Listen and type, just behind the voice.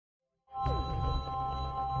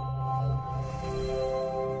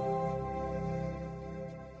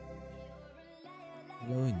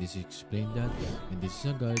this is Explain That, and this is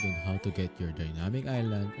a guide on how to get your dynamic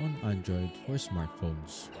island on Android for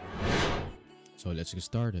smartphones. So let's get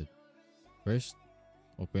started. First,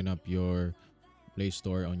 open up your Play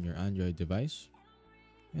Store on your Android device,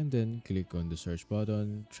 and then click on the search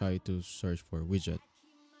button. Try to search for widget.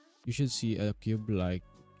 You should see a cube-like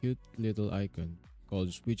cute little icon called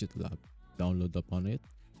Widget Lab. Download upon it,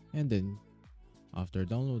 and then after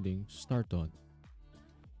downloading, start on.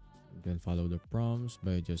 Then follow the prompts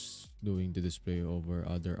by just doing the display over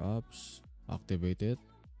other apps. Activate it.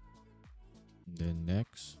 Then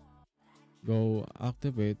next, go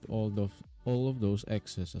activate all of those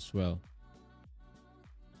X's as well.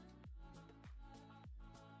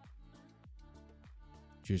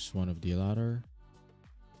 Choose one of the latter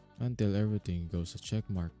until everything goes a check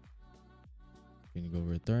mark. You can go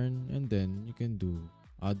return, and then you can do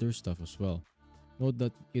other stuff as well. Note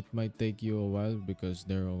that it might take you a while because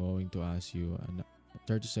they're going to ask you a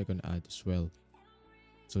 30-second ad as well.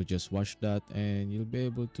 So just watch that and you'll be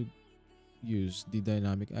able to use the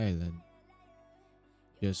dynamic island.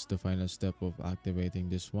 Just the final step of activating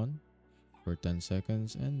this one for 10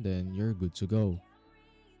 seconds, and then you're good to go.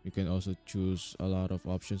 You can also choose a lot of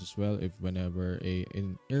options as well if whenever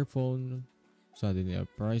an earphone suddenly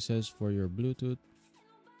prices for your Bluetooth.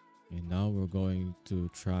 And now we're going to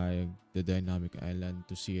try the dynamic island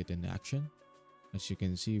to see it in action. As you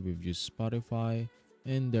can see, we've used Spotify,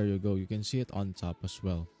 and there you go, you can see it on top as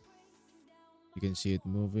well. You can see it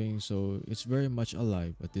moving, so it's very much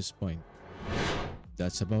alive at this point.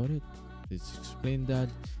 That's about it. Let's explain that,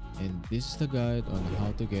 and this is the guide on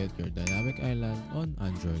how to get your dynamic island on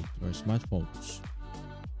Android or smartphones.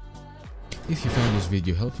 If you found this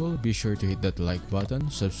video helpful, be sure to hit that like button,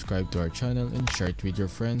 subscribe to our channel, and share it with your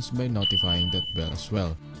friends by notifying that bell as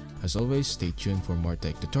well. As always, stay tuned for more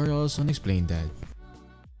tech tutorials on Explain That.